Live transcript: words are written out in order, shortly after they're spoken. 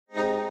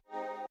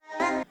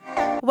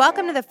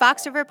Welcome to the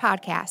Fox River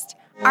Podcast.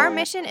 Our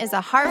mission is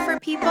a heart for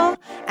people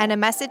and a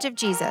message of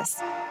Jesus.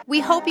 We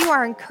hope you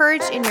are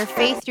encouraged in your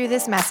faith through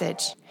this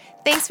message.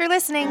 Thanks for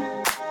listening.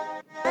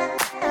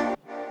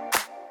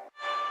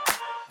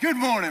 Good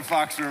morning,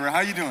 Fox River.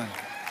 How you doing?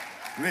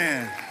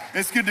 Man,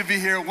 it's good to be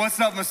here. What's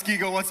up,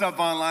 Muskego? What's up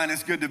online?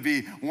 It's good to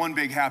be one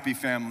big happy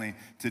family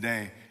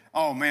today.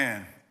 Oh,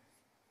 man.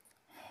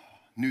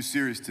 New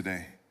series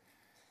today.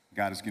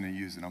 God is going to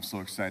use it. I'm so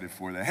excited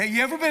for that. Hey,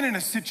 you ever been in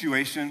a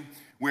situation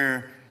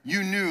where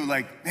you knew,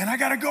 like, man, I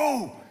got to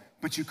go,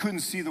 but you couldn't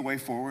see the way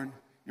forward?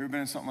 You ever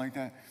been in something like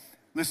that?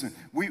 Listen,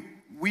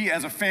 we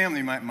as a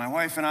family, my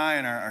wife and I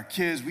and our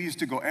kids, we used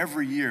to go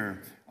every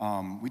year.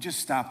 We just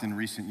stopped in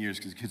recent years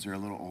because the kids are a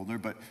little older,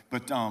 but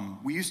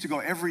we used to go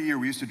every year.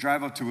 We used to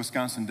drive up to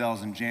Wisconsin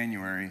Dells in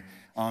January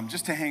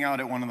just to hang out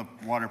at one of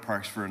the water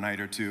parks for a night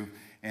or two,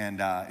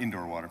 and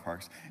indoor water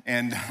parks.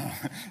 And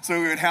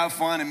so we would have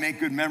fun and make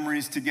good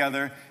memories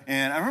together.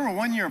 And I remember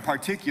one year in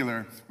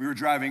particular, we were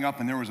driving up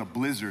and there was a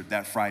blizzard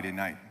that Friday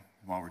night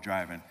while we're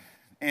driving.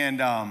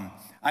 And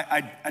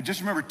I just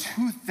remember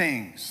two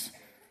things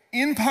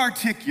in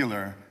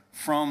particular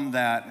from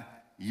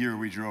that year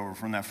we drove,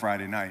 from that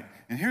Friday night.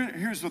 And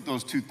here's what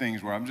those two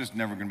things were. I'm just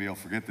never gonna be able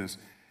to forget this.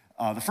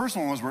 The first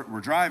one was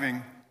we're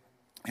driving,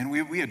 and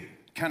we had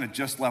kind of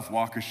just left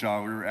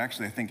Waukesha. We were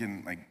actually, I think,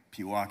 in like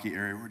Pewaukee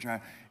area. We're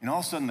driving, and all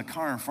of a sudden the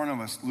car in front of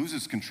us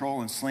loses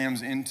control and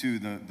slams into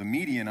the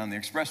median on the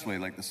expressway,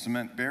 like the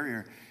cement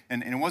barrier.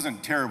 And it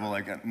wasn't terrible,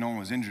 like no one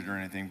was injured or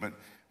anything,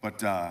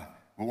 but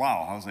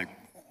wow, I was like,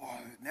 oh,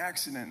 an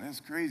accident, that's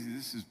crazy,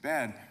 this is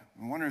bad.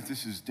 I wonder if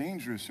this is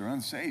dangerous or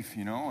unsafe,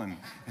 you know? And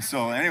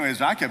so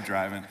anyways, I kept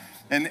driving.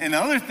 And the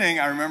other thing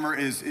I remember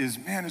is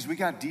man, as we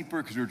got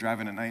deeper, because we were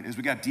driving at night, as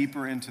we got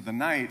deeper into the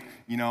night,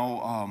 you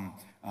know,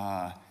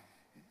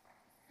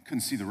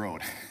 couldn't see the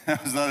road.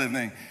 That was the other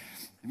thing.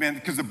 Man,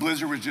 because the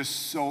blizzard was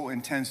just so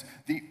intense.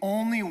 The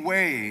only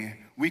way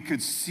we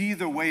could see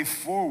the way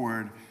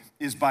forward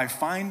is by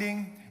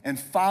finding and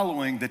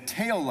following the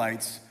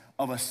taillights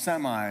of a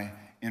semi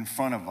in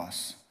front of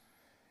us.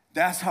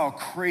 That's how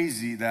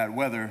crazy that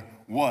weather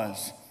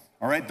was.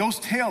 All right, those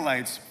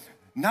taillights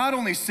not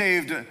only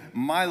saved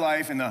my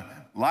life and the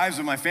lives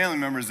of my family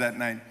members that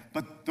night,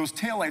 but those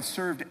taillights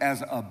served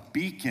as a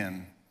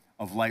beacon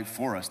of light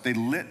for us. They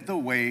lit the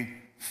way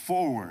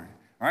forward.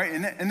 All right,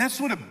 and that's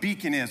what a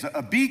beacon is.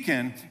 A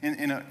beacon,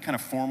 in a kind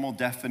of formal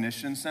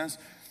definition sense,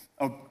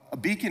 a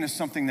beacon is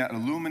something that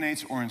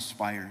illuminates or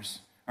inspires.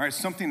 All right,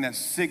 something that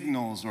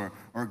signals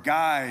or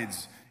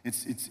guides.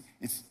 It's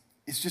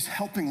just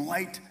helping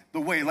light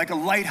the way, like a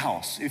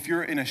lighthouse. If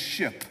you're in a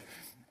ship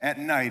at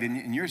night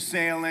and you're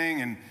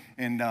sailing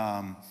and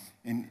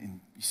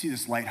you see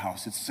this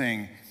lighthouse, it's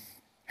saying,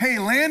 hey,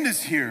 land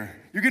is here.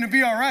 You're gonna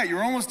be all right.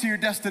 You're almost to your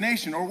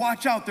destination. Or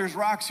watch out, there's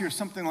rocks here,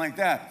 something like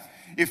that.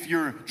 If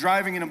you're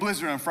driving in a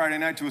blizzard on Friday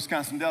night to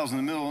Wisconsin Dells in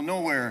the middle of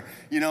nowhere,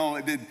 you know,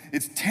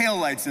 it's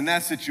taillights in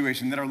that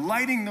situation that are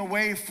lighting the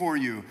way for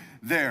you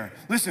there.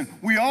 Listen,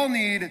 we all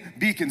need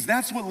beacons.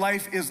 That's what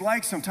life is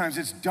like sometimes.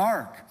 It's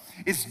dark.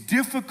 It's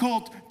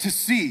difficult to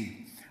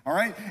see, all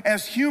right?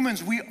 As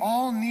humans, we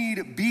all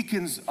need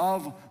beacons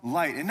of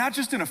light. And not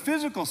just in a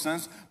physical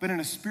sense, but in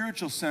a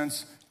spiritual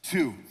sense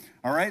too,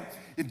 all right?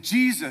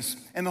 Jesus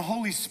and the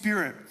Holy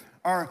Spirit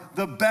are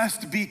the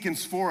best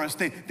beacons for us.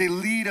 They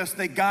lead us,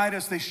 they guide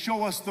us, they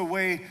show us the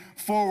way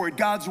forward.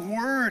 God's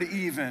word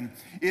even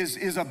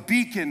is a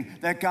beacon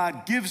that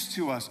God gives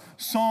to us.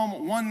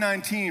 Psalm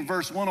 119,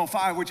 verse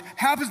 105, which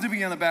happens to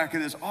be on the back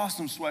of this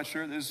awesome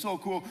sweatshirt. It's so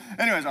cool.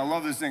 Anyways, I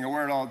love this thing. I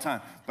wear it all the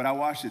time, but I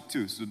wash it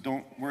too, so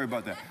don't worry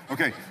about that.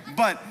 Okay,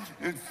 but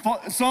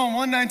Psalm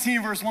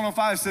 119, verse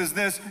 105 says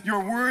this: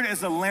 your word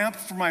is a lamp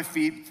for my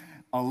feet,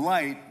 a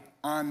light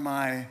on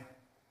my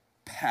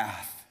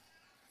path.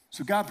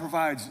 So God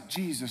provides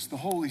Jesus, the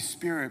Holy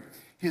Spirit,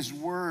 his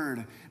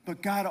word,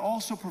 but God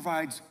also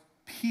provides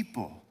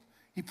people.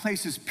 He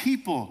places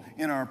people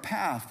in our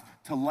path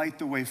to light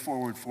the way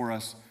forward for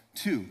us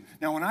too.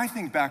 Now, when I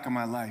think back on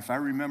my life, I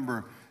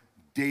remember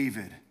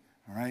David,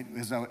 all right,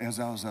 as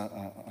I was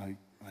an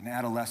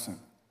adolescent.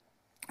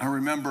 I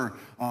remember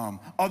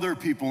other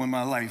people in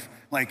my life,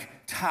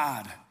 like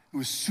Todd, who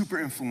was super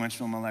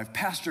influential in my life.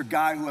 Pastor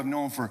Guy, who I've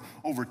known for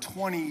over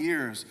 20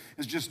 years,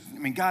 is just,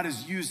 God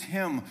has used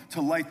him to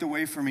light the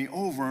way for me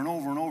over and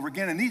over and over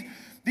again. And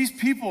these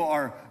people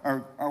are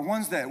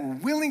ones that were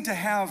willing to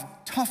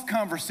have tough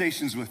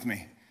conversations with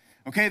me.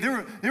 Okay,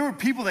 there were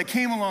people that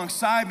came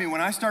alongside me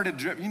when I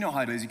started, you know how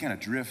it is, you kind of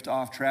drift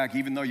off track,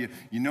 even though you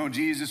know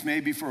Jesus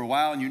maybe for a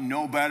while and you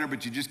know better,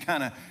 but you just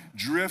kind of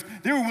drift.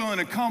 They were willing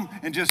to come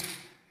and just,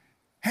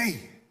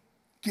 hey,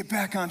 get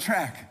back on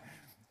track.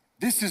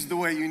 This is the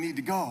way you need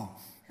to go,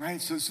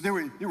 right? So there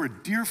were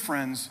dear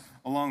friends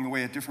along the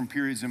way at different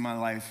periods in my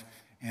life,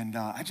 and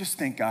I just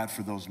thank God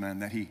for those men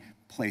that he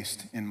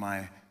placed in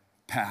my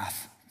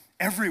path.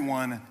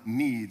 Everyone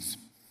needs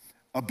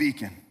a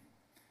beacon.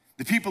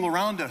 The people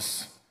around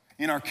us,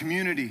 in our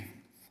community,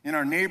 in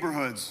our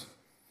neighborhoods,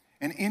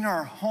 and in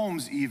our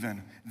homes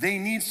even, they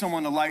need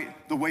someone to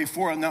light the way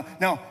forward.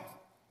 Now,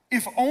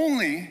 if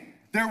only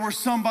there were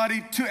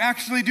somebody to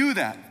actually do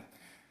that,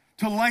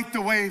 to light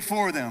the way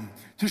for them,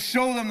 to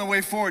show them the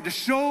way forward, to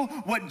show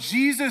what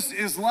Jesus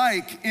is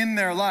like in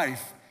their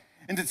life,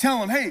 and to tell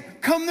them, hey,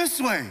 come this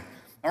way,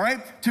 all right?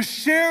 To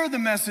share the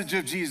message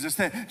of Jesus,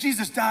 that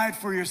Jesus died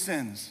for your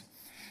sins.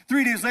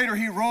 3 days later,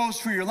 he rose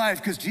for your life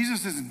because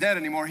Jesus isn't dead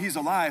anymore, he's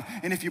alive.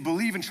 And if you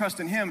believe and trust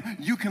in him,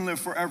 you can live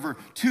forever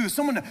too.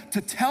 Someone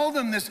to tell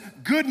them this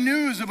good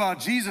news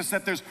about Jesus,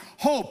 that there's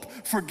hope,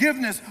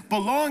 forgiveness,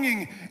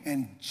 belonging,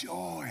 and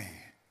joy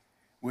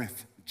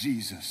with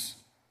Jesus.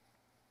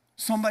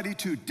 Somebody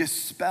to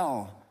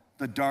dispel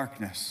the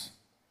darkness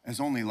as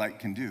only light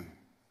can do.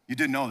 You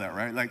did know that,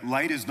 right? Like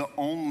light is the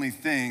only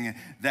thing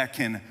that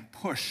can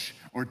push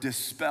or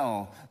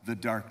dispel the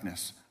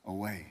darkness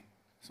away.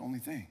 It's the only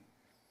thing.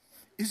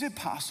 Is it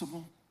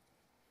possible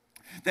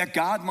that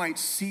God might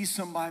see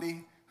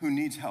somebody who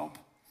needs help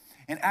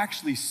and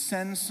actually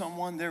send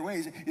someone their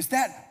way? Is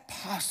that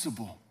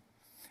possible?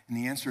 And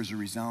the answer is a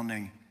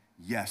resounding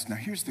yes. Now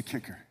here's the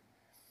kicker.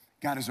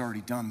 God has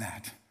already done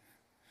that.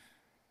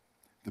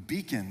 The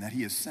beacon that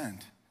he has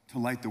sent to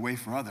light the way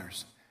for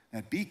others,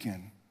 that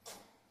beacon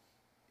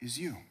is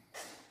you.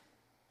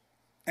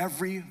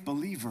 Every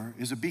believer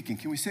is a beacon.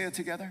 Can we say it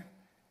together?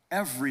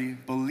 Every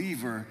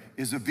believer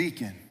is a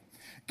beacon.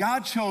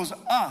 God chose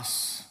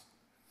us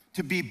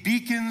to be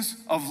beacons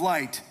of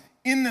light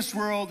in this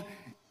world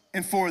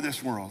and for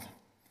this world.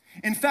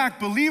 In fact,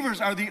 believers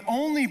are the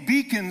only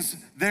beacons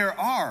there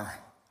are,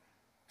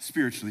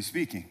 spiritually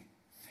speaking.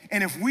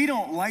 And if we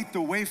don't light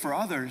the way for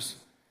others,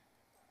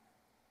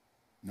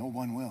 no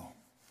one will.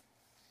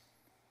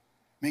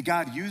 May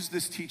God use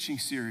this teaching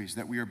series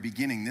that we are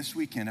beginning this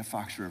weekend at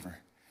Fox River.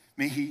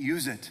 May he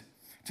use it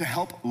to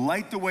help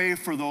light the way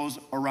for those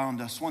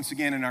around us, once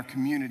again in our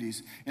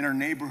communities, in our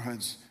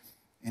neighborhoods,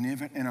 and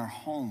even in our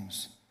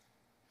homes.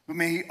 But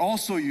may he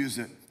also use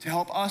it to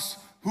help us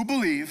who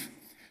believe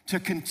to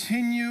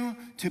continue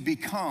to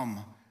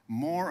become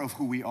more of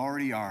who we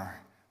already are,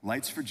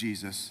 lights for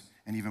Jesus,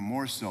 and even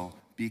more so,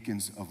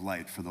 beacons of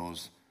light for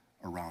those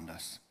around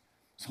us.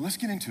 So let's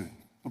get into it.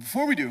 But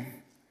before we do,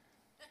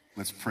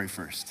 let's pray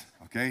first,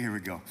 okay? Here we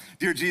go.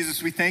 Dear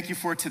Jesus, we thank you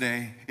for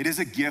today. It is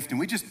a gift, and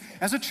we just,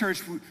 as a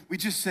church, we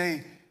just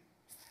say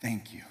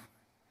thank you.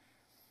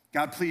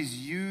 God, please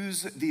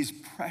use these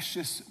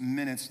precious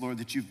minutes, Lord,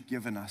 that you've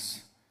given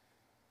us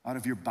out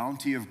of your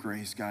bounty of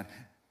grace, God.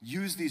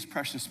 Use these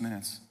precious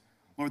minutes,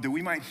 Lord, that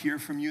we might hear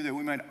from you, that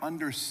we might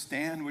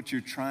understand what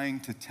you're trying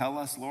to tell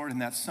us, Lord, and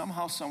that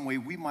somehow, some way,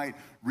 we might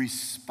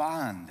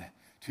respond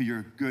to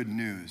your good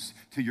news,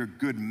 to your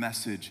good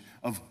message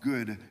of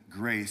good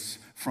grace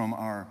from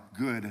our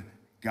good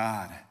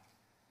God.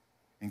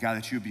 And God,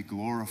 that you would be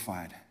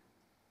glorified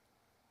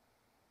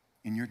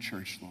in your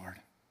church, Lord,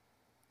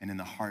 and in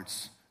the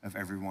hearts of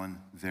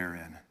everyone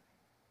therein.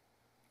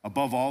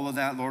 Above all of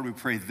that, Lord, we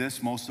pray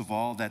this most of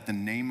all, that the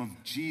name of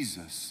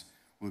Jesus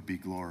would be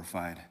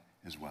glorified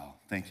as well.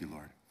 Thank you,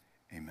 Lord.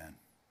 Amen.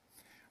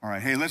 All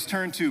right, hey, let's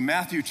turn to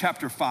Matthew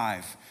chapter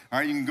 5. All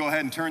right, you can go ahead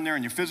and turn there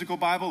in your physical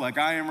Bible like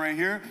I am right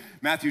here,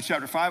 Matthew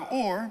chapter 5,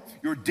 or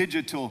your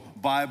digital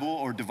Bible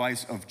or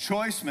device of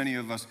choice. Many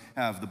of us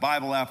have the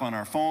Bible app on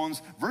our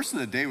phones. Verse of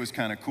the day was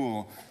kind of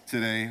cool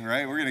today,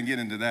 right? We're going to get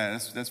into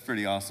that. That's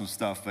pretty awesome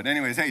stuff. But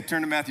anyways, hey,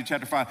 turn to Matthew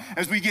chapter 5.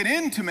 As we get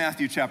into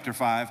Matthew chapter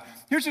 5,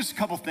 here's just a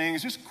couple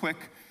things, just quick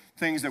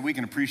things that we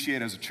can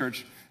appreciate as a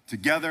church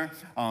together.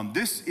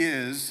 This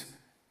is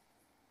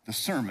the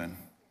Sermon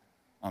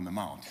on the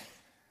Mount.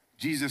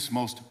 Jesus'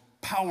 most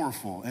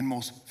powerful and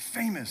most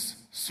famous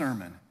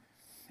sermon.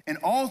 And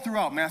all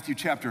throughout Matthew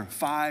chapter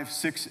 5,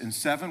 6, and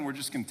 7, we're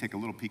just going to take a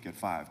little peek at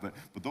 5, but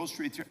those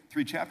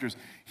three chapters,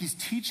 he's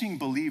teaching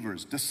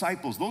believers,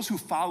 disciples, those who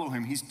follow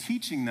him, he's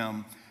teaching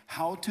them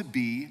how to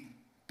be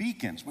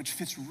beacons, which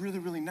fits really,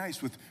 really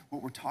nice with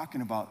what we're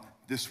talking about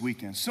this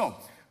weekend. So,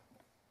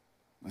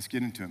 let's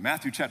get into it.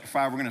 Matthew chapter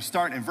 5, we're going to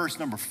start in verse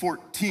number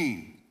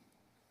 14.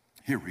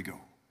 Here we go.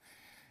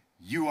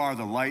 You are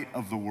the light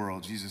of the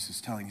world. Jesus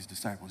is telling his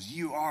disciples,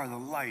 you are the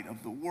light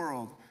of the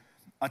world.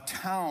 A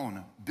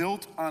town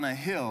built on a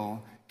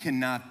hill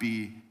cannot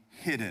be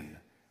hidden,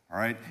 all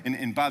right?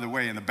 And by the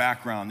way, in the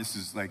background, this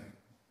is like,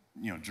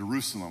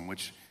 Jerusalem,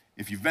 which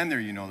if you've been there,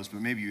 you know this,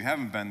 but maybe you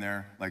haven't been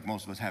there, like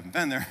most of us haven't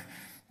been there.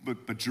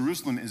 But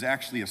Jerusalem is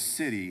actually a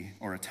city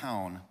or a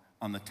town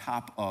on the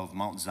top of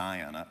Mount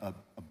Zion, a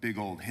big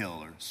old hill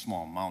or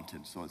small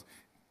mountain. So it's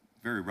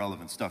very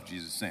relevant stuff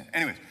Jesus is saying.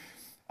 Anyways,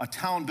 a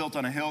town built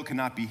on a hill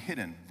cannot be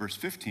hidden. Verse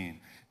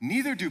 15,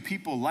 neither do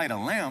people light a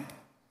lamp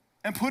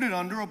and put it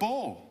under a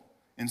bowl.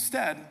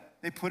 Instead,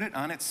 they put it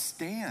on its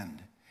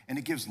stand, and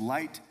it gives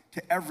light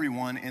to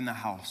everyone in the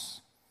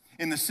house.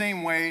 In the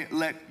same way,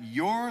 let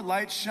your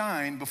light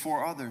shine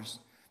before others,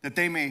 that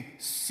they may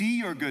see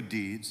your good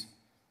deeds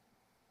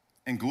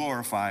and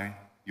glorify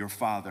your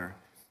Father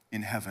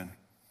in heaven.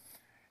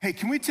 Hey,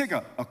 can we take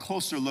a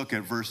closer look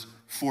at verse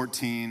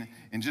 14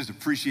 and just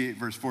appreciate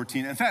verse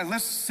 14? In fact,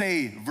 let's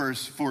say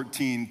verse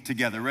 14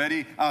 together.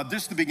 Ready?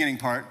 This is the beginning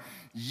part.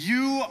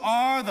 You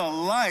are the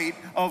light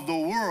of the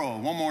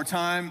world. One more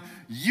time.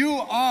 You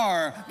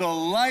are the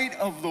light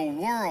of the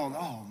world.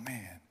 Oh,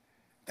 man,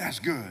 that's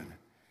good.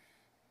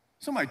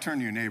 Somebody turn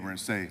to your neighbor and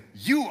say,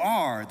 you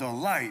are the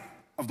light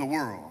of the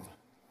world.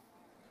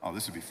 Oh,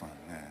 this would be fun.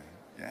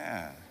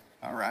 Yeah.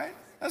 All right.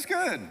 That's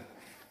good.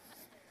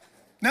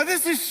 Now,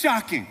 this is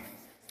shocking.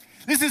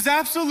 This is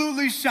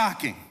absolutely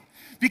shocking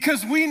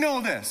because we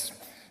know this.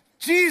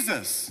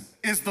 Jesus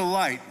is the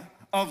light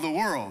of the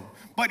world.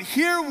 But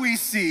here we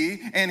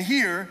see and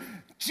hear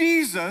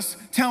Jesus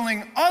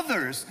telling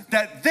others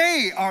that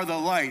they are the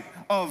light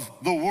of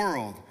the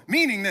world,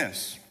 meaning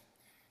this: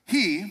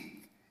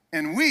 he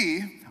and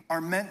we are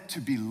meant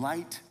to be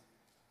light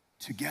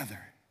together.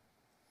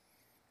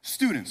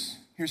 Students,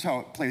 here's how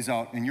it plays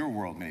out in your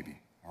world maybe,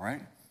 all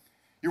right?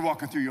 You're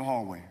walking through your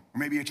hallway, or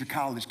maybe at your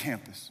college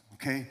campus,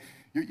 okay?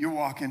 You're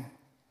walking,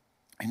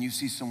 and you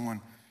see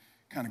someone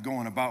kind of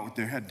going about with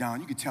their head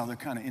down. You can tell they're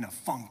kind of in a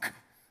funk,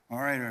 all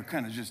right, or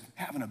kind of just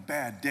having a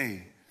bad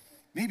day.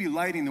 Maybe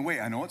lighting the way.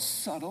 I know it's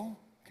subtle,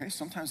 okay?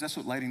 Sometimes that's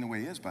what lighting the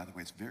way is, by the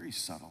way. It's very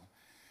subtle.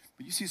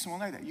 But you see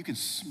someone like that, you can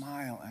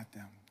smile at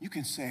them. You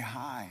can say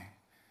hi,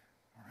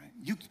 all right?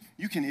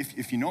 You can,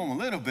 if you know them a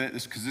little bit,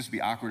 because this would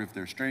be awkward if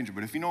they're a stranger,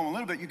 but if you know them a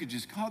little bit, you could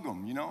just hug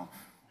them, you know?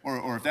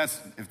 Or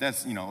if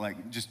that's you know,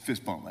 like just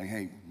fist bump, like,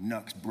 hey,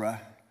 nucks, bruh,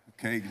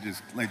 okay,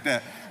 just like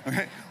that,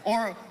 okay?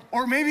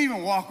 Or maybe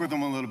even walk with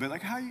them a little bit,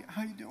 like, how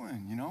you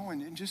doing, you know?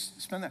 And just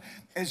spend that.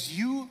 As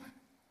you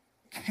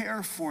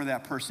care for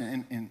that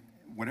person in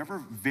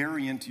whatever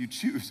variant you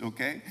choose,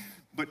 okay?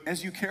 But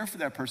as you care for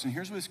that person,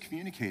 here's what it's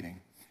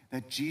communicating,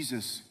 that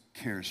Jesus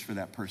cares for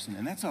that person.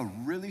 And that's a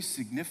really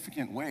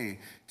significant way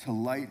to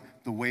light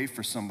the way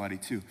for somebody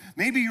too.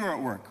 Maybe you're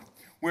at work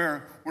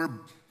where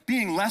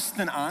being less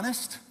than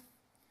honest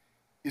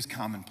is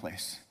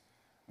commonplace,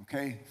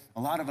 okay?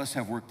 A lot of us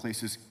have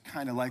workplaces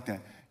kind of like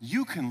that.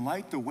 You can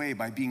light the way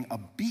by being a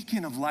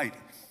beacon of light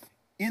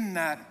in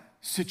that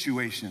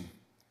situation,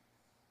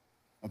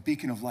 a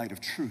beacon of light of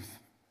truth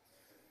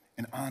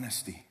and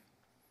honesty,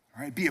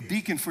 all right? Be a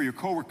beacon for your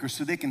coworkers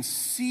so they can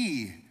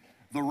see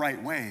the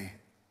right way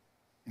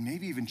and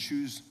maybe even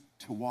choose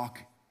to walk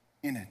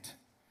in it.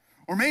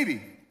 Or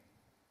maybe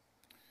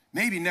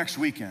next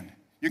weekend,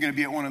 you're gonna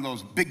be at one of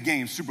those big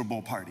game Super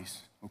Bowl parties,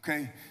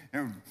 okay?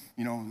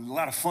 You know, a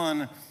lot of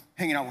fun,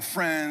 hanging out with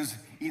friends,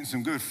 eating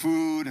some good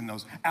food, and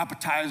those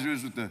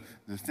appetizers with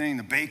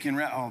the bacon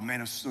wrap. Oh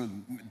man, it's so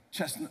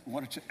chestnut,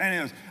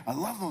 anyways, I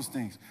love those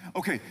things.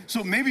 Okay,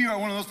 so maybe you're at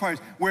one of those parties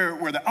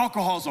where the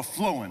alcohols are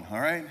flowing, all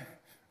right?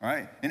 All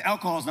right? And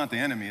alcohol is not the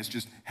enemy, it's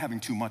just having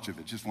too much of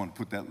it. Just want to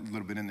put that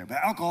little bit in there. But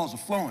alcohols are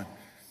flowing.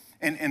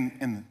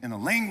 And the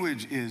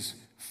language is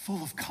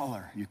full of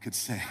color, you could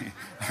say.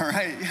 All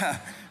right? Yeah,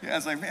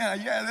 it's like,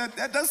 man,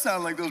 that does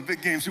sound like those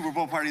big game Super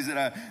Bowl parties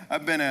that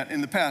I've been at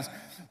in the past.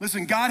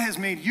 Listen, God has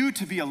made you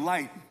to be a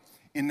light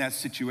in that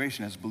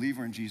situation as a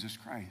believer in Jesus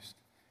Christ.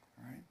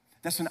 All right?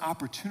 That's an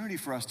opportunity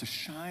for us to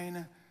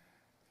shine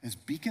as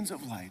beacons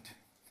of light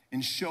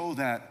and show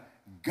that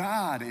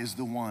God is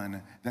the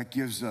one that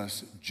gives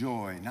us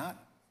joy, not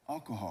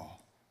alcohol.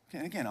 Okay,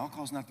 and again,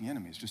 alcohol is not the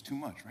enemy. It's just too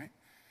much, right?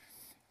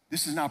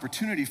 This is an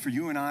opportunity for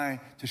you and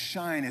I to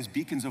shine as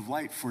beacons of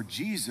light for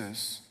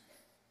Jesus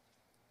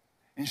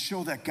and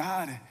show that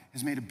God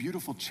has made a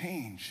beautiful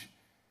change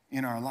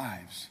in our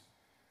lives.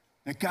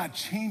 That God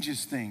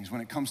changes things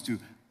when it comes to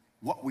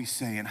what we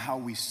say and how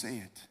we say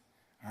it,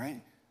 all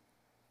right?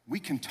 We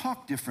can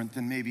talk different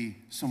than maybe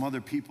some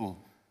other people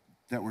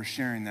that we're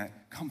sharing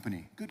that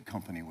company, good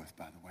company with,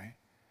 by the way.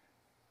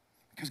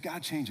 Because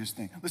God changes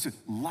things. Listen,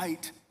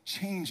 light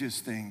changes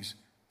things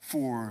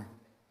for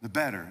the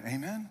better,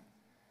 amen?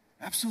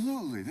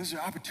 Absolutely, there's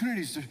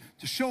opportunities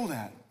to show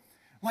that.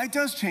 Light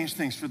does change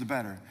things for the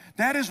better.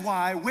 That is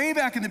why way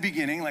back in the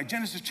beginning, like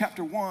Genesis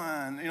chapter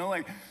 1, you know,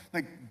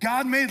 like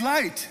God made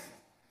light.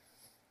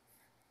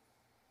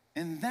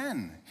 And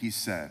then he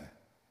said,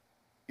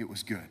 it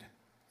was good.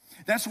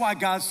 That's why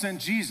God sent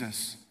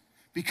Jesus,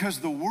 because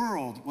the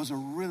world was a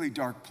really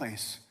dark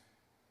place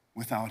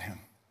without him.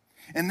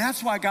 And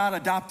that's why God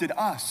adopted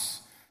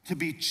us to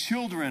be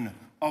children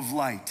of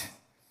light.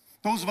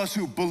 Those of us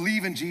who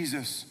believe in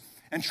Jesus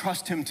and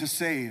trust him to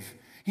save.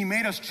 He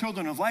made us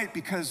children of light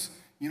because,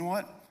 you know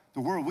what?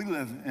 The world we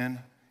live in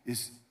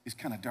is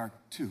kind of dark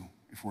too,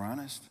 if we're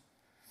honest.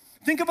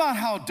 Think about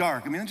how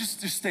dark,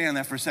 just stay on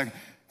that for a second.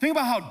 Think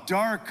about how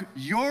dark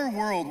your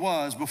world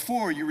was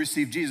before you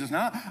received Jesus.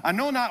 Now, I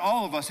know not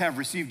all of us have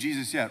received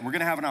Jesus yet. We're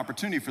gonna have an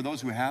opportunity for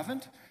those who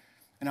haven't,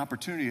 an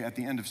opportunity at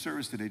the end of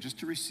service today just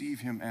to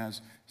receive him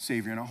as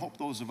Savior. And I hope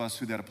those of us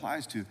who that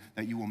applies to,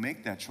 that you will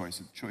make that choice.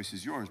 The choice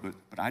is yours, but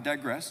I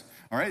digress,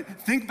 all right?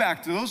 Think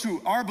back to those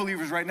who are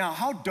believers right now.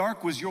 How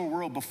dark was your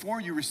world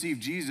before you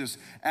received Jesus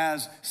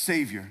as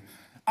Savior?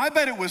 I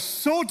bet it was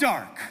so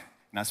dark,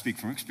 and I speak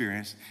from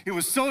experience, it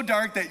was so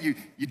dark that you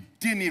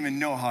didn't even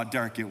know how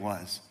dark it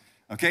was.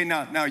 Okay,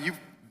 now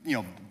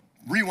you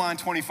rewind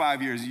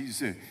 25 years, you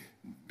say,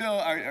 Bill,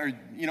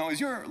 is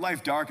your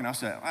life dark? And I'll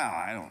say,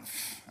 wow,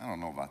 I don't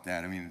know about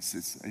that.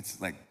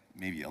 It's like,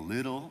 maybe a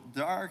little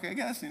dark, I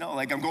guess,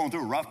 like I'm going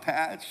through a rough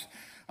patch.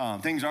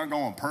 Things aren't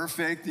going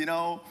perfect,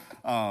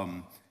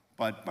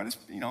 but it's,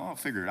 I'll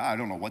figure it out. I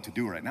don't know what to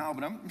do right now,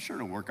 but I'm sure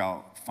it'll work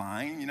out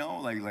fine,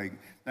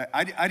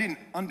 I didn't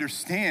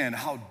understand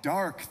how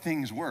dark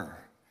things were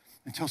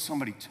until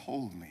somebody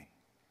told me.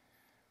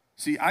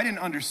 See, I didn't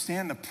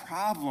understand the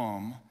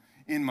problem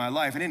in my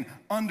life. I didn't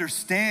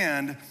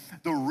understand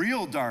the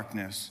real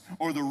darkness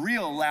or the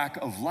real lack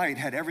of light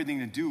had everything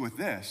to do with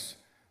this,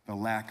 the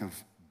lack of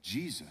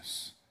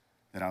Jesus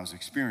that I was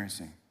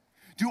experiencing.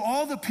 Do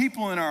all the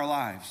people in our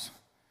lives,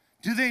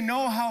 do they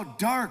know how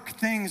dark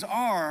things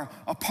are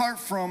apart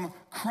from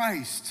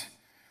Christ?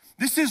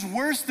 This is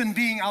worse than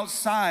being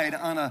outside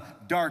on a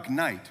dark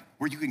night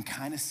where you can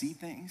kind of see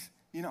things.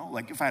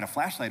 Like if I had a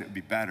flashlight, it would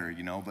be better,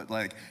 but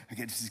like I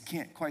just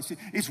can't quite see.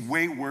 It's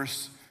way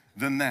worse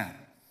than that.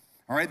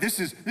 All right, this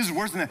is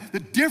worse than that. The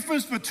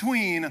difference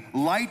between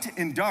light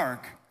and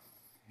dark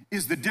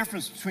is the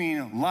difference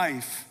between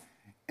life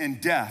and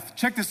death.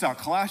 Check this out,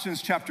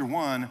 Colossians chapter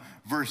 1,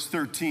 verse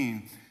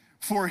 13.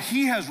 For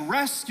he has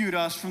rescued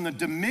us from the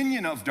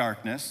dominion of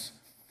darkness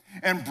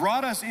and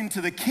brought us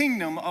into the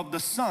kingdom of the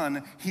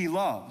Son he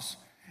loves.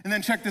 And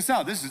then check this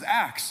out. This is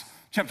Acts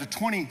chapter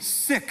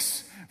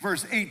 26,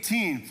 verse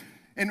 18.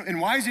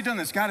 And why has he done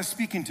this? God is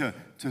speaking to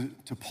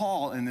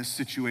Paul in this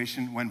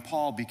situation when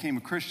Paul became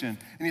a Christian.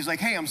 And he's like,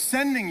 hey, I'm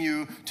sending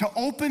you to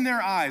open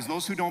their eyes,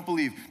 those who don't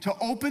believe, to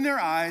open their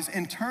eyes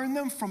and turn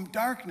them from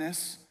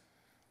darkness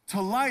to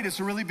light. It's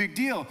a really big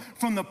deal.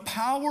 From the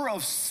power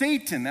of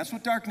Satan, that's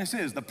what darkness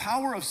is, the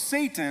power of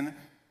Satan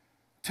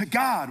to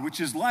God,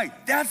 which is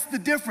light. That's the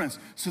difference,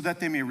 so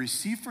that they may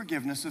receive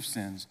forgiveness of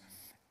sins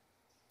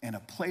and a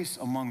place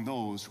among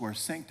those who are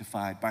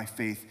sanctified by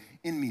faith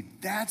in me.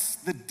 That's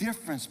the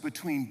difference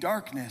between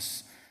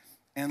darkness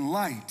and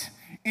light.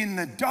 In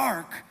the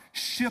dark,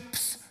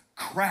 ships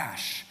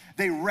crash,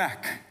 they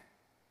wreck.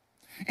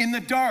 In the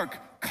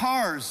dark,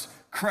 cars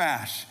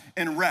crash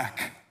and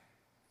wreck.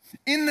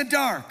 In the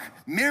dark,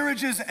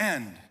 marriages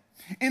end.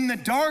 In the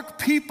dark,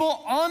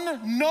 people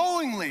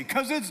unknowingly,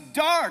 because it's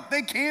dark,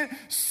 they can't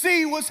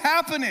see what's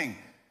happening,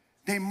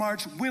 they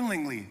march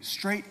willingly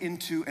straight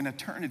into an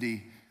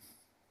eternity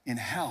in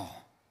hell.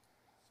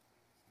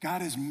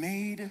 God has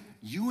made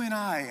you and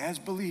I as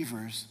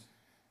believers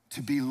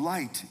to be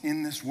light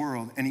in this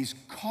world, and he's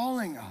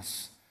calling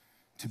us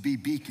to be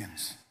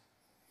beacons.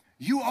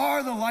 You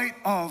are the light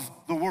of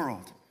the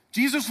world.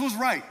 Jesus was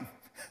right.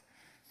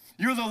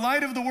 You're the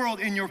light of the world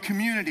in your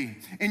community,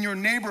 in your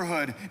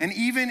neighborhood, and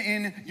even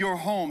in your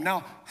home.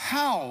 Now,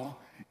 how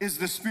is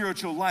the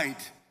spiritual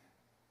light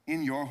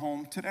in your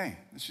home today?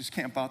 Let's just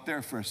camp out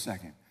there for a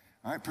second.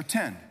 All right,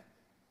 pretend.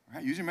 All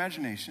right, use your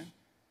imagination.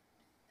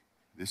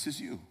 This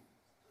is you.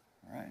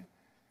 All right?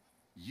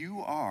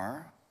 You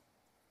are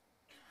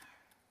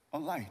a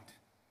light.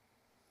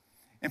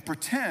 And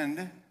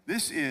pretend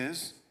this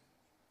is,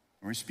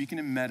 we're speaking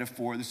in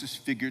metaphor, this is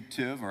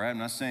figurative, all right? I'm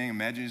not saying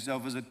imagine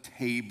yourself as a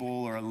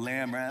table or a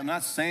lamp, right? I'm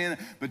not saying that,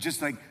 but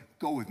just like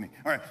go with me.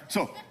 All right,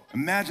 so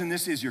imagine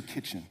this is your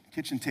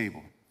kitchen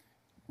table,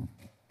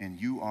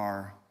 and you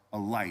are a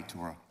light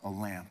or a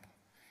lamp.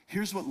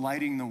 Here's what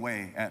lighting the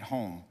way at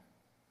home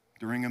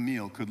during a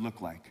meal could look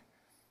like.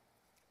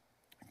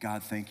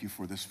 God, thank you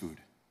for this food.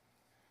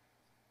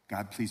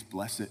 God, please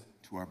bless it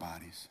to our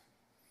bodies.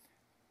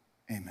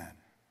 Amen.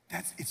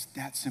 It's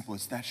that simple.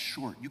 It's that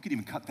short. You could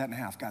even cut that in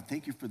half. God,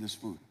 thank you for this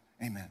food.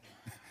 Amen.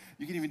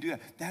 You can even do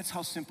that. That's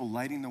how simple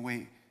lighting the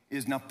way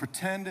is. Now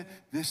pretend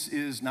this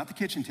is not the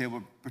kitchen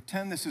table.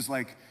 Pretend this is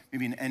like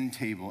maybe an end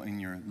table in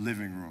your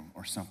living room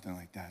or something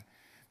like that.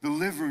 The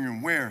living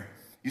room where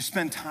you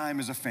spend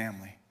time as a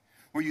family,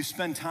 where you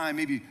spend time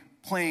maybe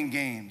playing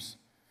games,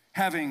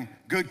 having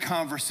good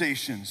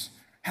conversations,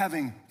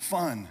 having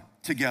fun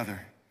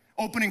together,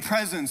 opening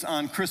presents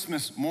on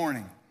Christmas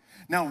morning.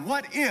 Now,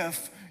 what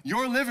if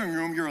your living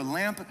room, you're a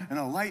lamp and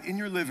a light in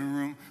your living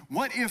room,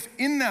 what if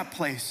in that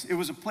place, it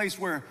was a place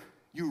where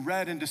you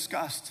read and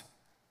discussed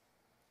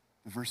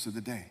the verse of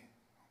the day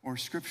or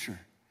scripture?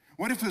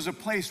 What if it was a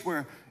place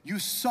where you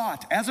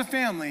sought, as a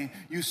family,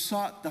 you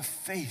sought the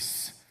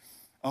face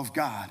of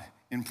God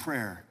in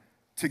prayer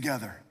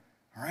together,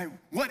 all right?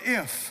 What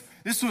if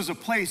this was a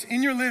place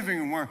in your living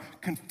room where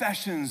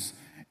confessions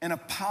and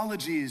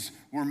apologies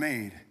were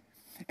made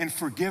and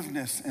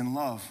forgiveness and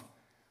love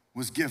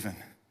was given?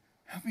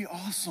 That'd be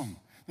awesome.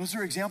 Those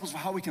are examples of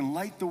how we can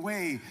light the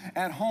way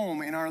at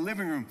home in our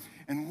living room.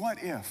 And what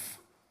if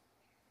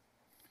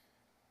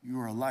you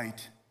are a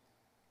light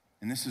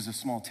and this is a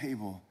small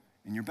table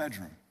in your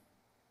bedroom?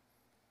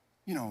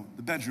 You know,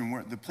 the bedroom,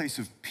 where the place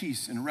of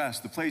peace and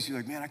rest, the place you're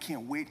like, man, I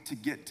can't wait to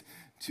get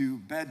to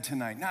bed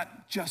tonight.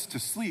 Not just to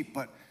sleep,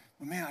 but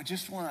man, I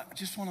just want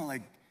to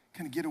like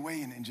kind of get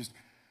away and just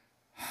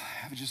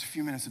have just a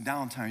few minutes of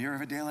downtime. You ever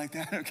have a day like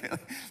that? Okay,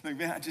 like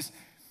man,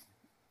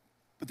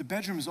 but the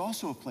bedroom is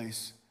also a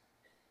place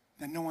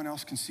that no one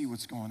else can see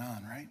what's going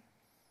on, right?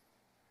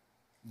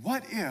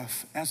 What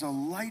if, as a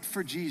light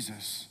for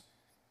Jesus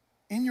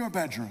in your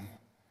bedroom,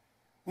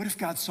 what if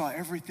God saw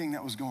everything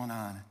that was going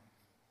on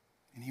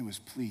and he was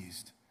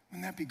pleased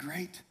Wouldn't that be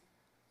great?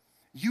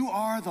 You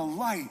are the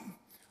light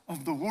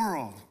of the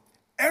world.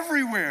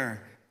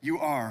 Everywhere you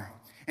are.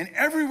 And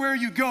everywhere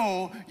you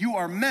go, you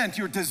are meant,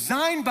 you're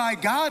designed by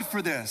God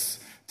for this,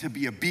 to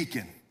be a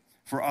beacon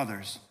for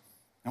others.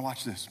 Now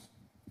watch this.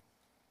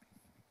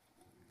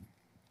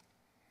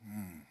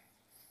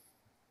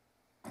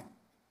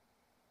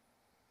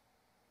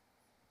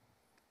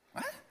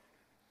 What?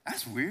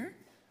 That's weird.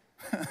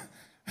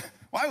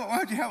 Why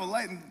would you have a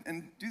light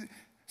and do that?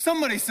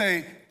 Somebody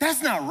say,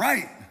 that's not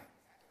right.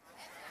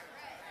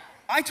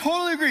 I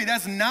totally agree,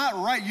 that's not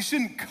right. You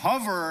shouldn't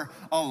cover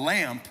a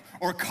lamp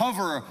or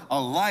cover a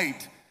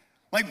light.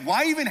 Like,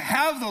 why even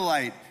have the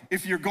light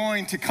if you're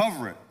going to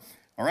cover it?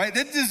 All right,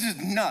 this is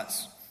just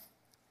nuts.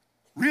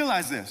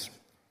 Realize this,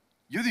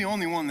 you're the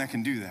only one that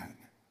can do that.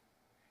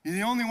 You're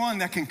the only one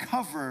that can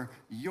cover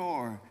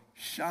your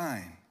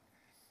shine.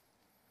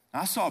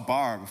 I saw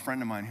Barb, a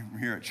friend of mine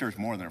here at church,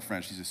 more than a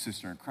friend, she's a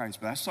sister in Christ,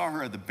 but I saw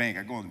her at the bank.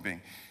 I go to the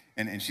bank,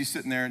 and she's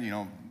sitting there, and, you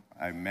know,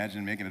 I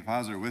imagine making a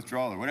deposit or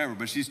withdrawal or whatever,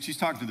 but she's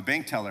talking to the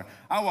bank teller.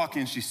 I walk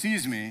in, she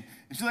sees me,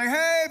 and she's like,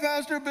 hey,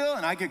 Pastor Bill,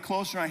 and I get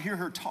closer, and I hear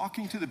her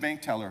talking to the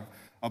bank teller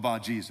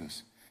about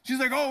Jesus. She's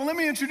like, oh, let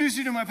me introduce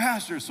you to my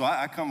pastor. So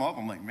I come up,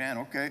 I'm like, man,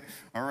 okay,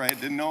 all right,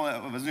 didn't know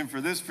I was in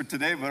for this for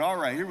today, but all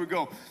right, here we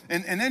go.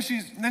 And then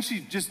she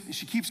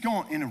keeps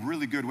going in a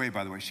really good way,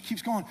 by the way. She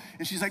keeps going,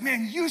 and she's like,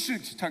 man,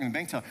 she's talking to the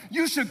bank teller,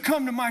 you should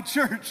come to my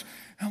church.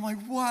 And I'm like,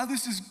 wow,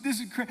 this is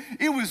crazy.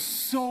 It was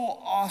so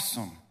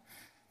awesome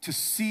to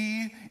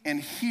see and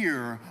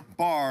hear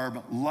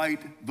Barb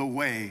light the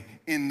way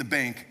in the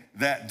bank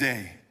that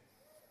day.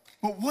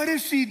 But what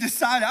if she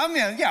decided, I'm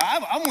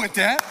with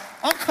that.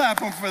 I'm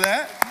clapping for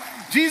that.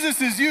 Jesus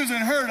is using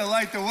her to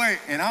light the way,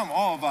 and I'm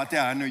all about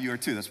that. I know you are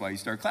too. That's why you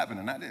started clapping,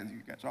 and I did.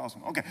 You guys are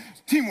awesome. Okay,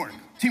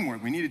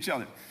 teamwork. We need each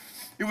other.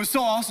 It was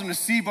so awesome to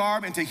see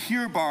Barb and to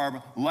hear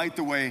Barb light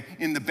the way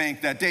in the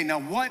bank that day. Now,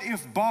 what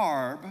if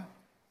Barb,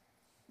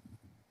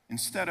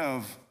 instead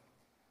of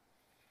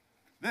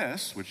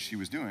this, which she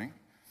was doing,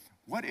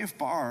 what if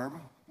Barb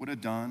would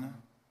have done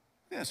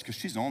this? Because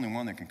she's the only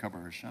one that can cover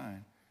her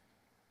shine.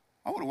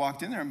 I would have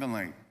walked in there and been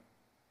like,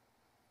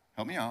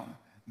 help me out.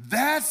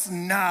 That's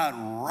not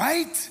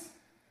right.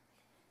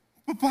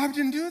 But Barb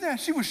didn't do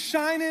that. She was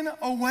shining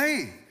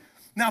away.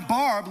 Now,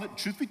 Barb,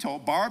 truth be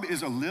told, Barb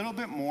is a little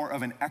bit more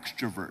of an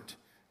extrovert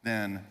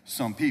than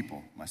some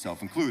people,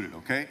 myself included,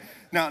 okay?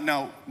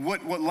 Now,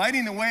 what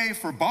lighting the way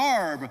for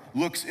Barb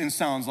looks and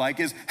sounds like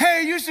is,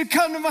 hey, you should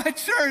come to my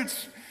church.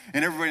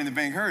 And everybody in the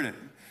bank heard it,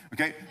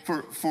 okay?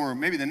 For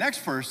maybe the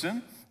next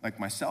person, like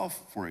myself,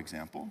 for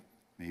example,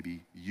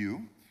 maybe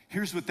you,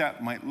 here's what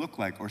that might look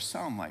like or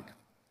sound like.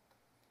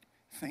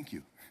 Thank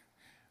you.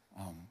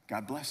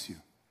 God bless you.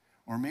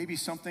 Or maybe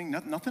something,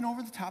 nothing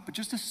over the top, but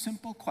just a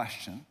simple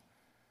question.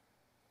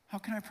 How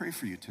can I pray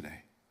for you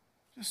today?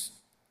 Just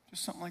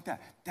something like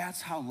that.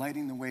 That's how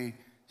lighting the way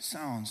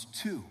sounds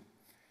too.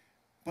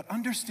 But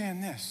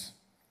understand this.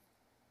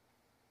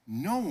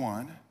 No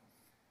one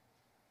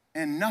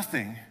and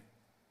nothing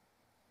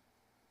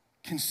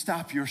can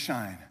stop your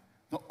shine.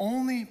 The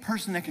only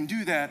person that can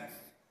do that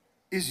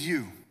is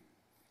you.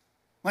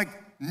 Like,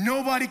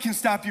 nobody can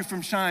stop you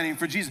from shining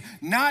for Jesus.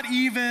 Not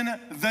even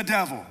the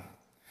devil.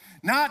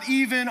 Not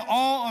even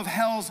all of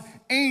hell's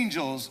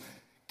angels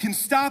can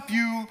stop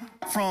you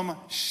from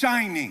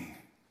shining.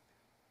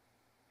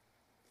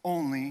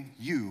 Only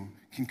you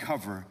can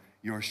cover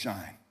your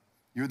shine.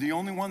 You're the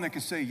only one that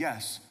can say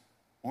yes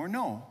or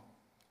no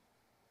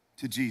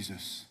to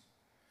Jesus.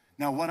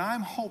 Now, what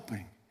I'm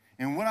hoping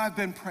and what I've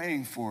been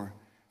praying for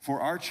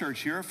our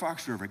church here at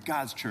Fox River,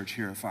 God's church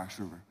here at Fox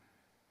River,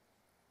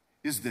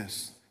 is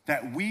this,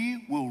 that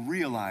we will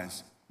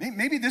realize,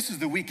 maybe this is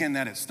the weekend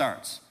that it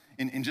starts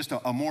in just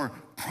a more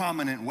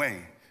prominent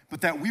way,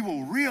 but that we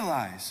will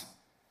realize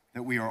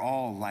that we are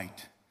all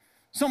light.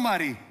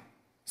 Somebody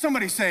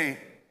say,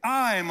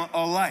 I'm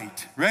a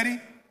light. Ready? I'm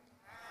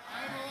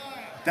a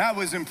light. That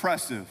was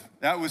impressive.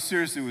 That was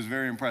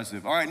very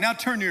impressive. All right, now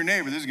turn to your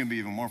neighbor. This is gonna be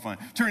even more fun.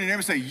 Turn to your neighbor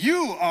and say,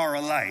 you are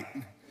a light.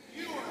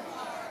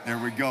 There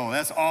we go.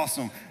 That's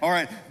awesome. All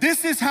right.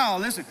 This is how,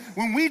 listen,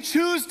 when we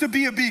choose to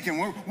be a beacon,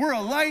 we're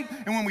a light,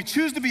 and when we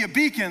choose to be a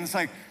beacon, it's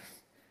like,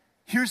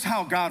 here's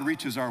how God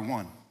reaches our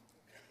one.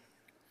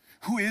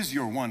 Who is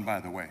your one, by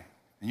the way?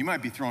 And you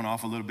might be thrown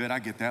off a little bit. I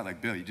get that.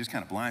 Like, Bill, you just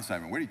kind of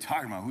blindsided me. What are you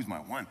talking about? Who's my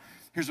one?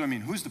 Here's what I mean.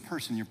 Who's the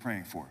person you're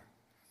praying for?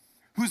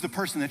 Who's the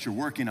person that you're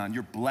working on,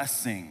 you're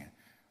blessing?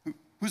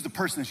 Who's the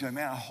person that you're like,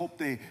 man, I hope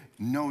they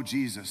know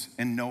Jesus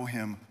and know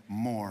him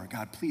more.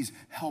 God, please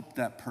help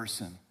that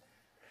person.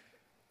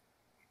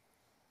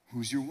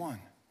 Who's your one?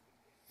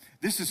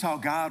 This is how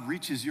God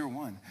reaches your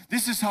one.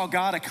 This is how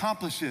God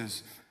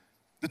accomplishes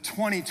the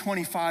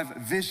 2025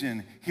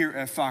 vision here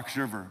at Fox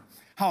River.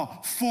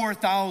 How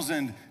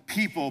 4,000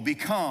 people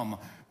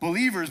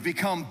believers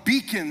become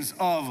beacons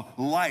of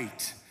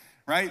light,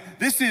 right?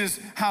 This is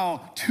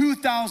how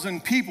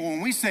 2,000 people,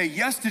 when we say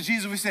yes to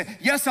Jesus, we say,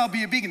 yes, I'll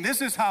be a beacon.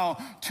 This is how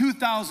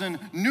 2,000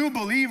 new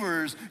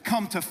believers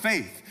come to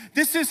faith.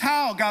 This is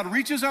how God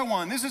reaches our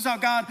one. This is how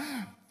God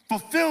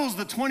fulfills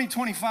the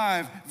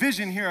 2025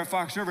 vision here at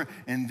Fox River.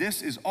 And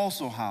this is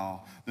also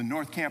how the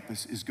North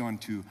Campus is going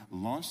to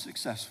launch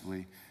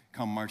successfully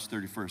come March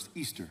 31st,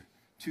 Easter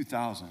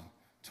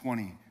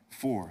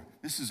 2024.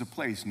 This is a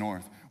place,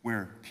 North,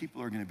 where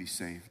people are going to be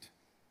saved,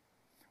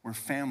 where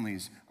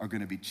families are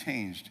going to be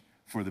changed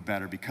for the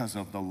better because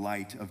of the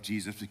light of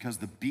Jesus, because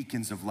the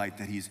beacons of light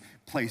that he's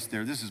placed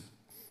there. This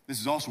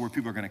is also where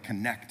people are going to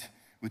connect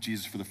with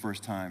Jesus for the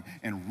first time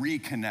and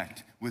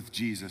reconnect with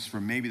Jesus for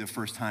maybe the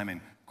first time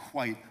in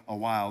quite a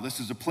while. This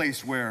is a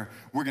place where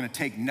we're going to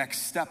take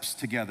next steps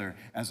together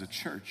as a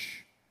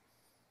church.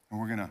 And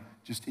we're going to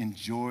just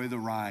enjoy the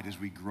ride as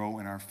we grow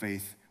in our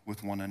faith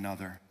with one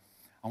another.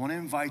 I want to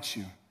invite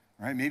you,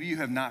 all right? Maybe you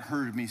have not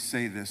heard me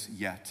say this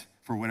yet.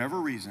 For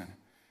whatever reason,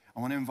 I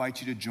want to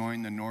invite you to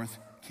join the North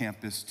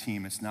Campus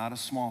team. It's not a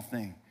small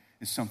thing.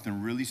 It's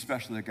something really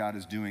special that God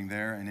is doing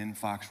there and in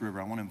Fox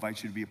River. I want to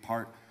invite you to be a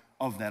part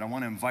of that. I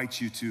want to invite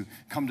you to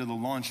come to the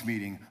launch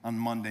meeting on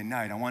Monday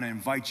night. I want to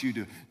invite you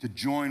to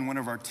join one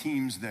of our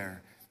teams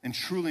there and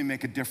truly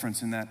make a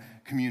difference in that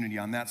community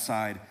on that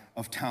side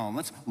of town.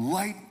 Let's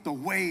light the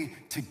way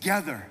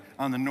together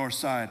on the north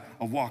side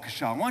of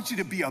Waukesha. I want you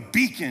to be a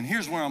beacon.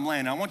 Here's where I'm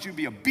landing. I want you to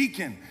be a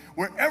beacon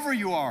wherever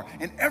you are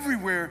and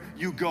everywhere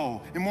you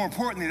go. And more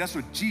importantly, that's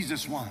what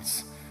Jesus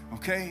wants,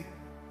 okay?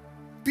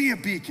 Be a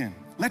beacon.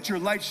 Let your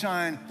light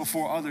shine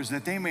before others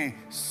that they may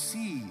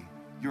see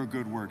your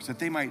good works, that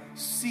they might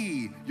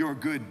see your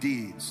good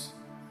deeds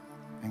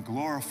and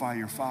glorify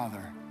your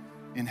Father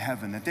in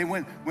heaven. That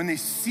when they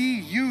see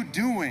you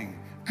doing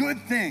good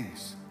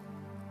things,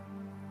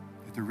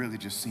 that they're really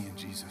just seeing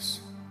Jesus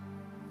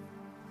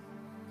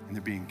and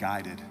they're being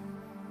guided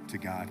to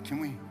God.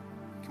 Can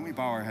we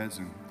bow our heads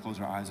and close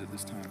our eyes at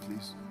this time,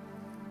 please?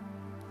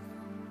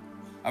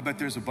 I bet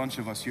there's a bunch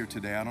of us here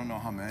today, I don't know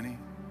how many,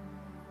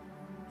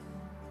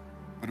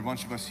 but a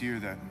bunch of us here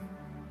that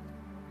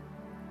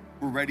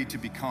we're ready to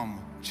become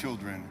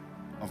children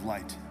of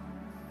light.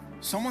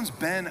 Someone's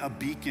been a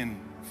beacon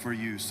for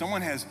you.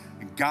 Someone has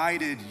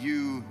guided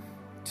you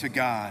to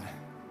God.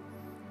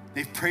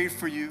 They've prayed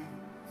for you.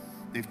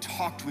 They've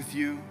talked with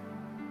you.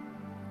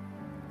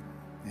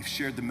 They've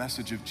shared the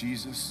message of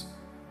Jesus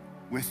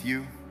with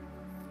you.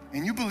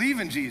 And you believe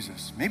in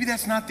Jesus. Maybe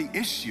that's not the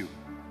issue.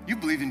 You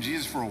believed in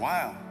Jesus for a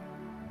while.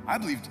 I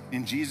believed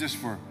in Jesus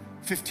for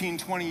 15,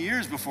 20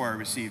 years before I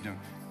received him.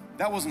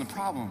 That wasn't the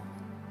problem.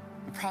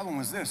 The problem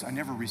was this: I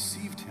never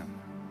received him.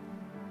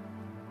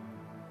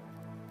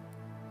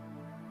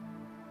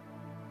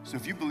 So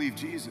if you believe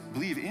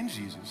in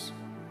Jesus,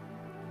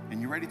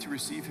 and you're ready to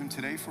receive him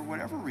today for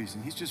whatever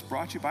reason, he's just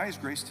brought you by his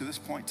grace to this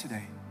point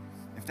today.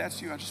 If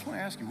that's you, I just want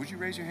to ask you, would you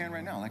raise your hand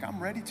right now? Like, I'm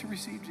ready to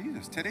receive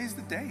Jesus. Today's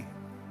the day.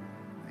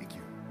 Thank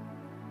you.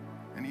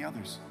 Any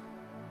others?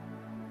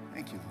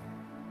 Thank you, Lord.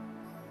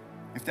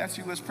 If that's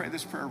you, let's pray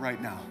this prayer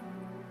right now.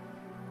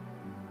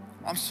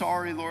 I'm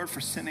sorry, Lord, for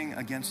sinning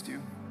against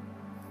you.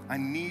 I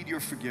need your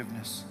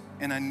forgiveness,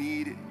 and I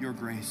need your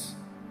grace.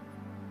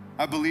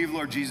 I believe,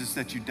 Lord Jesus,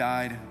 that you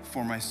died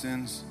for my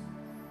sins.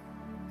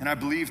 And I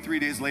believe 3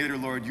 days later,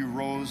 Lord, you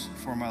rose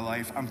for my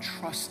life. I'm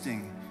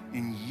trusting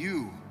in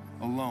you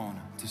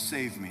alone to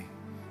save me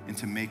and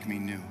to make me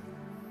new.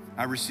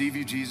 I receive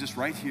you, Jesus,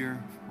 right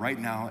here, right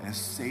now, as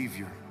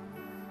Savior.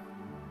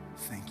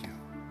 Thank you.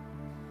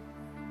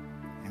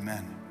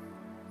 Amen.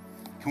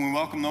 Can we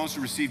welcome those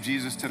who receive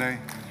Jesus today?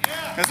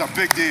 Yeah. That's a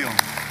big deal.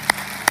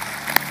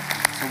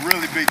 It's a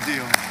really big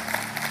deal.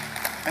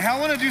 And I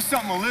want to do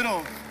something a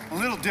little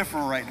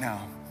different right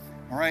now.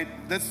 All right?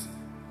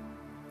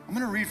 I'm going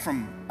to read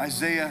from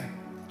Isaiah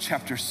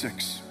chapter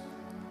 6.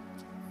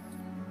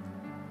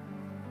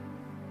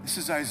 This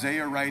is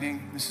Isaiah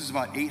writing. This is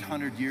about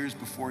 800 years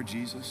before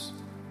Jesus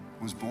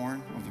was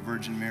born of the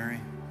Virgin Mary.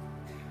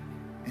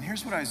 And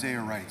here's what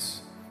Isaiah writes.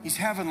 He's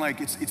having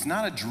it's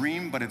not a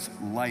dream, but it's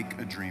like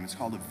a dream. It's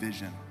called a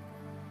vision.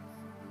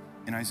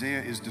 And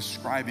Isaiah is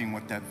describing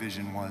what that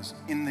vision was.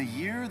 In the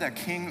year that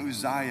King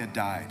Uzziah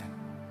died,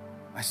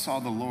 I saw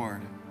the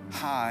Lord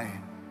high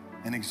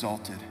and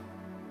exalted,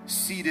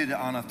 seated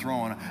on a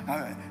throne.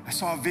 I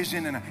saw a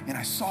vision and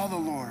I saw the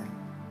Lord.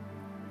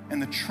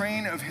 And the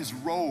train of his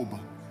robe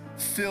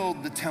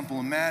filled the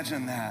temple.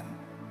 Imagine that.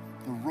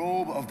 The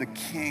robe of the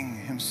king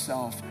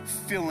himself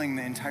filling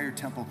the entire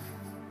temple.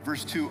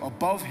 Verse 2,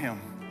 above him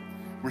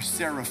were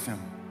seraphim,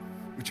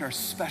 which are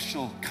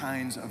special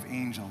kinds of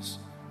angels.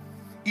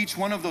 Each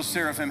one of those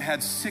seraphim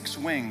had 6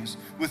 wings.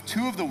 With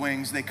 2 of the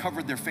wings, they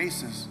covered their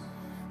faces.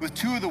 With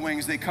 2 of the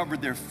wings, they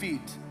covered their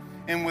feet.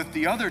 And with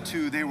the other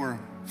 2, they were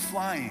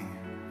flying.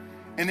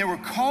 And they were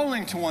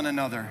calling to one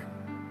another,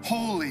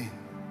 holy,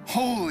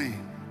 holy,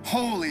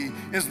 holy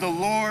is the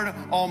Lord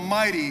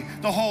Almighty.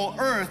 The whole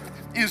earth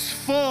is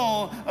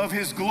full of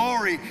his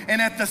glory.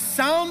 And at the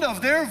sound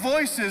of their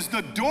voices,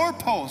 the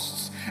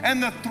doorposts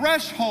and the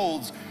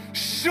thresholds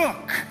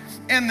shook,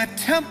 and the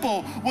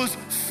temple was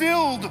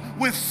filled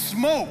with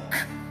smoke.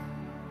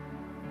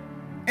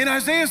 And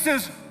Isaiah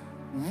says,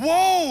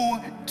 woe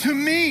to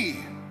me.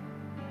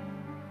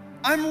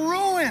 I'm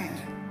ruined.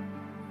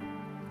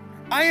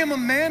 I am a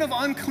man of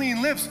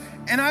unclean lips,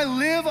 and I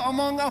live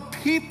among a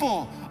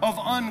people of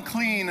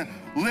unclean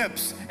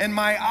lips, and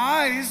my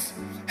eyes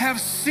have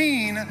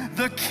seen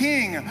the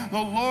King, the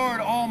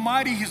Lord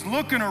Almighty. He's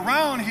looking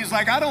around. He's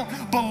like, I don't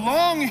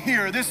belong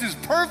here. This is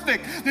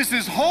perfect. This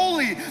is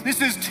holy.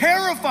 This is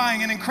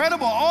terrifying and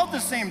incredible all at the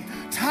same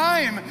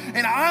time.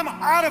 And I'm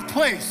out of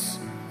place.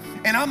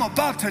 And I'm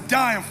about to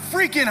die. I'm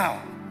freaking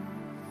out.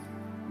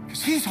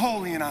 Because he's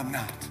holy and I'm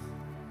not.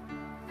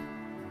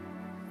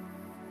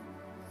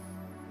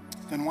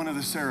 Then one of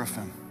the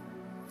seraphim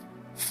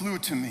flew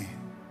to me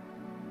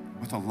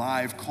with a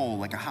live coal,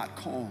 like a hot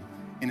coal,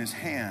 in his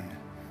hand,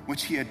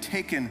 which he had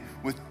taken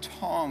with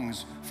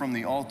tongs from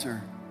the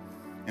altar.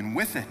 And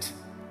with it,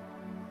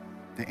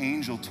 the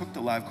angel took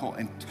the live coal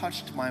and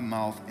touched my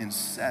mouth and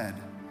said,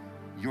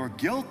 your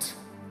guilt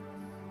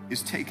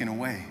is taken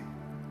away,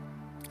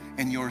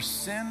 and your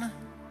sin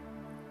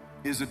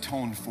is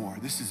atoned for.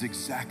 This is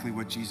exactly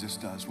what Jesus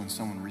does when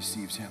someone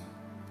receives him.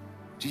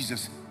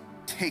 Jesus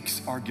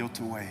takes our guilt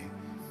away,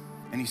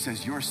 and he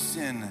says, your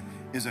sin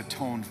is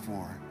atoned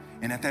for.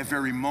 And at that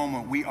very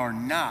moment, we are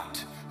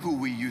not who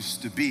we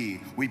used to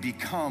be. We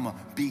become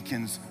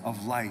beacons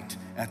of light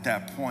at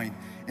that point.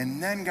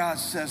 And then God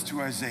says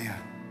to Isaiah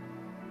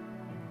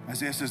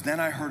says, then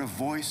I heard a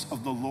voice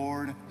of the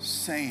Lord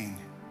saying,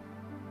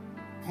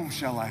 whom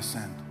shall I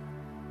send?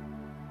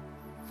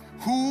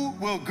 Who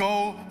will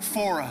go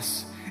for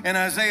us? And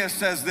Isaiah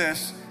says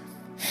this,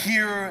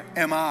 here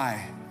am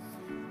I,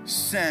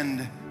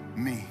 send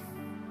me.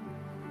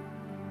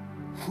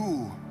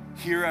 Who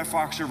here at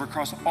Fox River,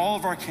 across all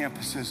of our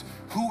campuses,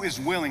 who is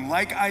willing,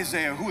 like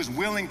Isaiah, who is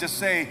willing to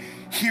say,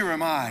 here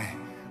am I,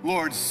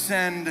 Lord,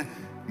 send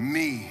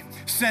me.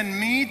 Send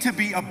me to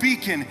be a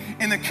beacon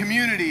in the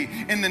community,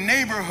 in the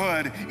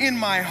neighborhood, in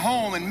my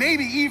home, and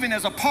maybe even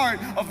as a part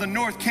of the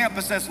North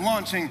Campus that's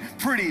launching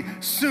pretty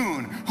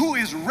soon. Who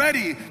is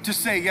ready to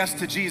say yes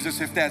to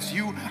Jesus? If that's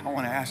you, I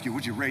want to ask you,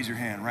 would you raise your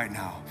hand right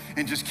now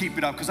and just keep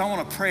it up? Because I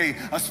want to pray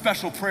a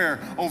special prayer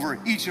over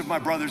each of my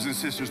brothers and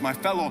sisters, my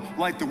fellow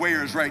Light the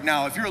Wayers right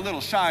now. If you're a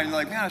little shy and you're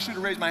like, man, I should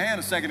have raised my hand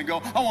a second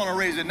ago, I want to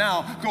raise it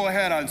now. Go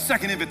ahead on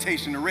second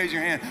invitation to raise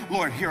your hand.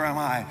 Lord, here am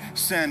I,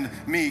 send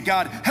me.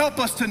 God, help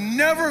us to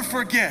never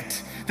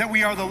forget that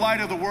we are the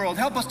light of the world.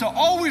 Help us to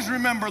always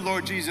remember,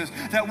 Lord Jesus,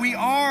 that we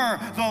are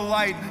the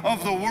light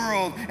of the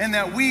world and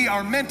that we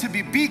are meant to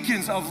be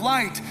beacons of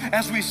light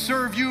as we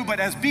serve you, but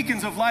as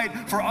beacons of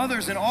light for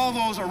others and all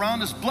those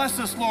around us. Bless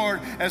us, Lord,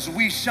 as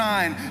we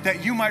shine,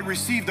 that you might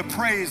receive the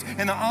praise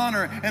and the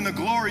honor and the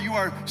glory you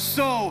are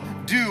so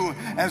due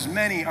as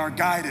many are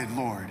guided,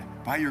 Lord,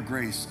 by your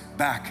grace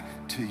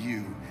back to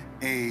you.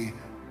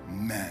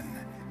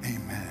 Amen.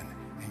 Amen.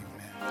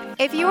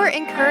 If you were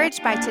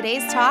encouraged by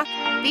today's talk,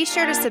 be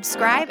sure to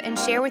subscribe and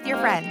share with your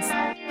friends.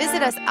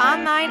 Visit us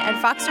online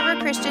at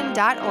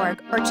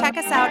foxriverchristian.org or check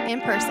us out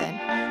in person.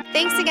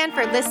 Thanks again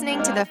for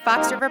listening to the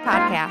Fox River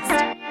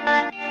Podcast.